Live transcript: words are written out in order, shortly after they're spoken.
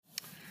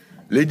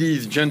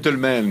Ladies,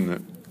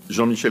 gentlemen,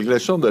 Jean-Michel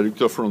Glashand,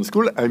 Director of Front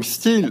School. I'm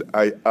still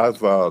at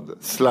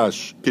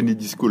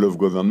Harvard/Kennedy School of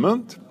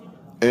Government,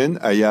 and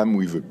I am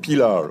with a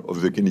pillar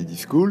of the Kennedy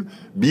School,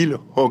 Bill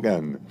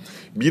Hogan.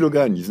 Bill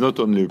Hogan is not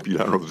only a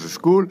pillar of the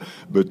school,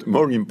 but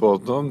more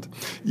important,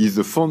 is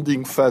the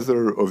founding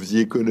father of the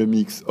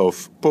economics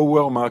of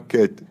power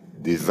market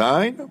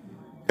design.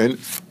 And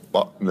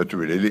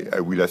naturally,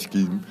 I will ask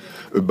him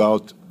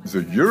about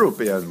the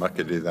European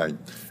market design.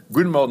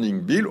 Good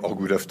morning, Bill, or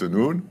good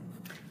afternoon.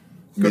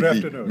 Good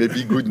afternoon.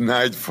 Maybe good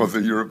night for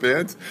the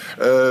Europeans.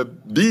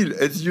 Bill,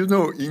 as you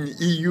know, in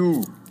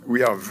EU,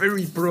 we are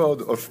very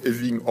proud of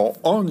having our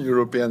own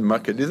European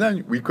market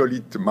design. We call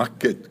it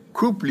market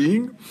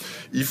coupling.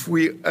 If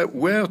we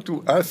were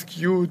to ask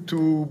you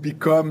to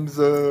become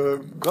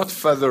the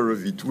godfather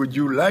of it, would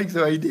you like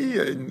the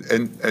idea?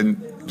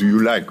 And do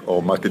you like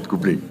our market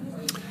coupling?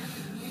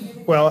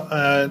 Well,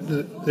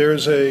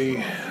 there's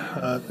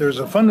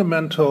a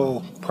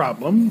fundamental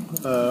problem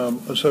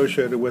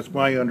associated with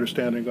my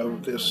understanding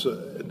of this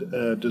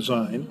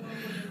design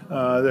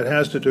that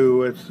has to do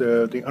with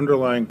the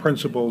underlying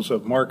principles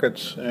of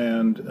markets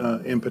and,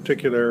 in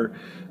particular,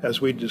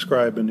 as we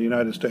describe in the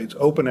United States,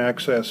 open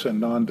access and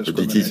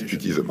non-discrimination. But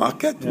it is a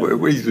market? Yeah.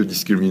 Where is the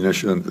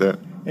discrimination there?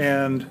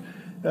 And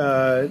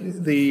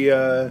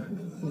the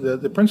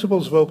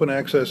principles of open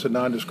access and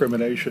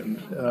non-discrimination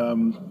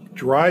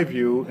drive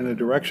you in a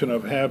direction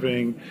of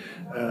having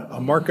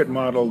a market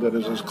model that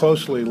is as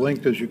closely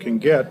linked as you can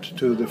get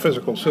to the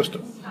physical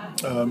system,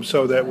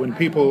 so that when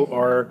people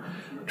are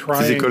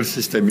trying... Physical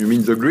system, you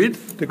mean the grid?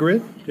 The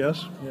grid,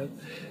 yes.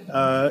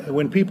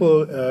 When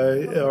people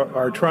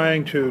are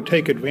trying to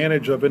take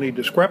advantage of any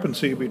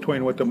discrepancy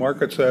between what the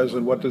market says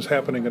and what is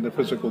happening in the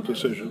physical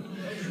decision,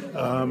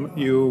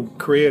 you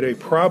create a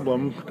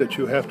problem that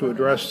you have to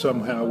address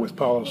somehow with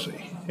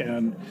policy.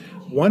 And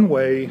one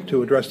way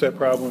to address that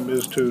problem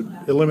is to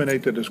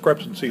eliminate the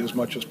discrepancy as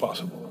much as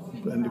possible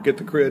and to get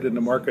the grid and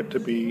the market to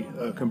be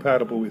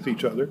compatible with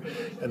each other.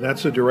 And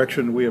that's the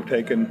direction we have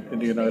taken in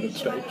the United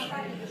States.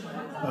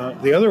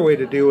 The other way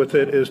to deal with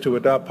it is to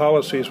adopt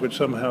policies which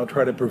somehow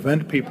try to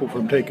prevent people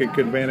from taking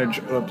advantage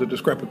of the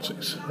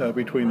discrepancies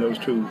between those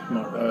two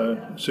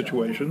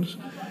situations.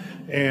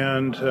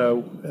 And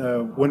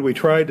when we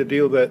tried to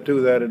do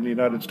that in the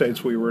United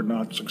States, we were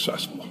not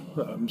successful.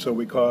 So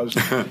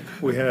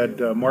we had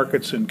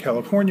markets in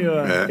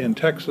California, in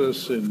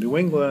Texas, in New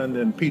England,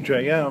 and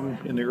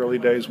PJM in the early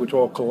days, which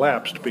all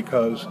collapsed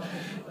because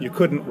you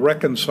couldn't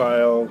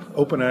reconcile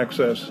open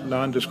access,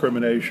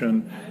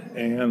 non-discrimination,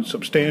 and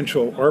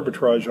substantial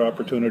arbitrage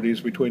opportunities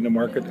between the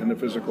market and the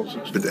physical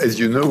system. But as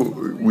you know,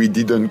 we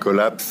didn't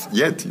collapse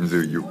yet in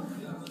the EU.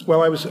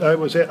 Well,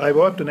 I've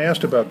often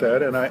asked about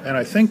that, and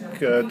I think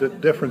the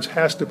difference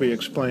has to be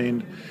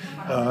explained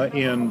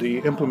in the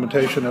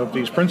implementation of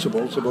these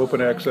principles of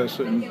open access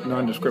and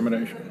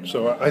non-discrimination.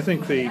 So I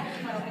think the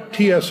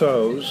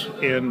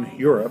TSOs in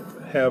Europe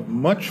have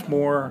much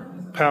more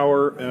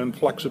power and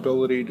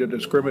flexibility to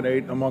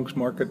discriminate amongst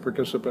market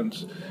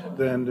participants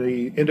than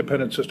the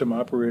independent system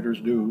operators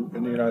do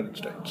in the United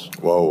States.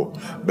 Wow.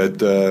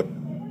 But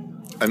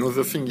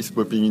another thing is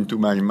popping into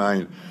my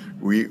mind.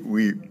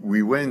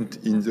 We went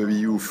in the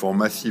EU for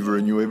massive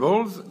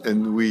renewables,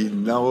 and we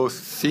now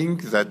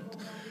think that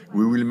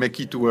we will make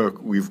it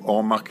work with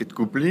our market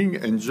coupling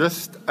and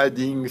just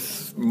adding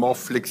more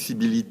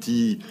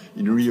flexibility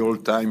in real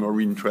time or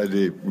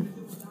intraday.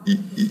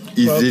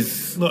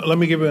 Let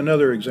me give you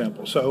another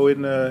example. So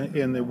in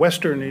the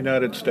western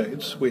United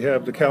States, we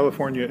have the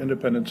California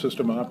Independent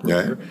System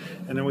Operator,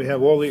 and then we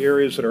have all the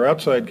areas that are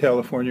outside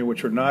California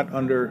which are not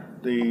under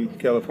the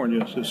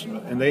California system,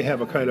 and they have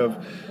a kind of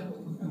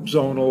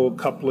zonal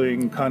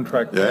coupling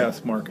contract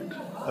path market.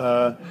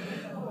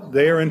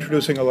 They are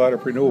introducing a lot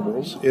of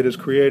renewables. It is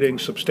creating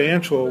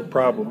substantial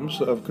problems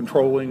of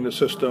controlling the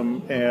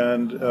system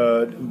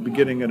and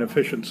beginning an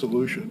efficient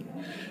solution.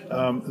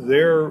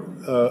 Their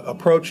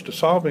approach to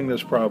solving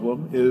this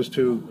problem is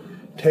to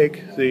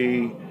take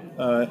the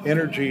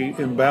energy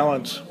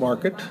imbalance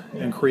market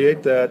and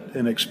create that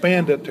and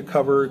expand it to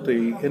cover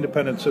the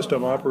independent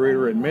system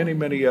operator and many,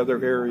 many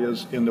other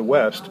areas in the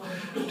West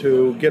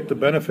to get the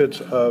benefits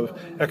of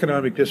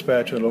economic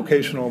dispatch and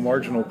locational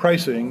marginal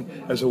pricing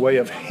as a way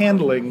of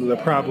handling the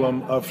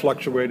problem of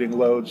fluctuating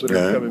loads that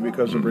are coming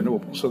because of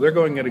renewables. So they're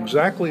going in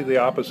exactly the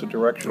opposite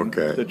direction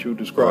that you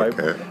described,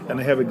 and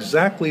they have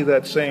exactly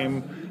that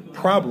same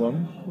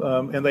problem,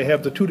 and they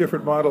have the two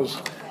different models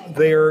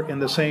there in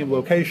the same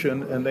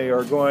location, and they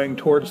are going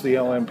towards the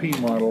LMP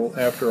model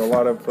after a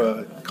lot of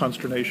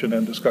consternation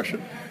and discussion.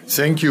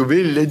 Thank you,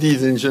 Bill.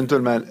 Ladies and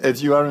gentlemen,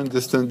 as you are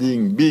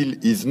understanding, Bill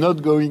is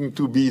not going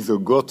to be the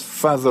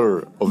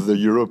godfather of the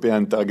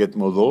European target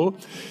model.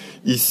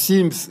 He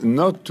seems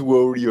not to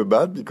worry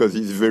about because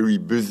he's very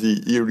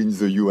busy here in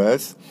the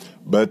US,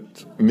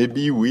 but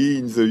maybe we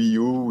in the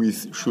EU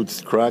should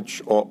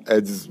scratch our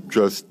heads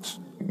just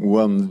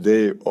one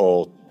day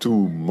or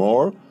two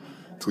more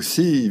to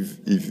see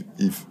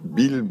if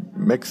Bill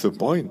makes a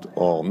point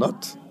or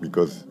not.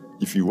 Because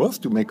if he was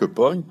to make a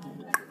point,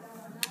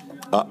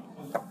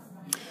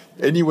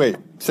 Anyway,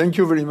 thank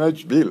you very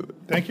much, Bill.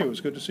 Thank you. It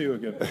was good to see you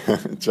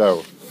again.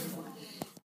 Ciao.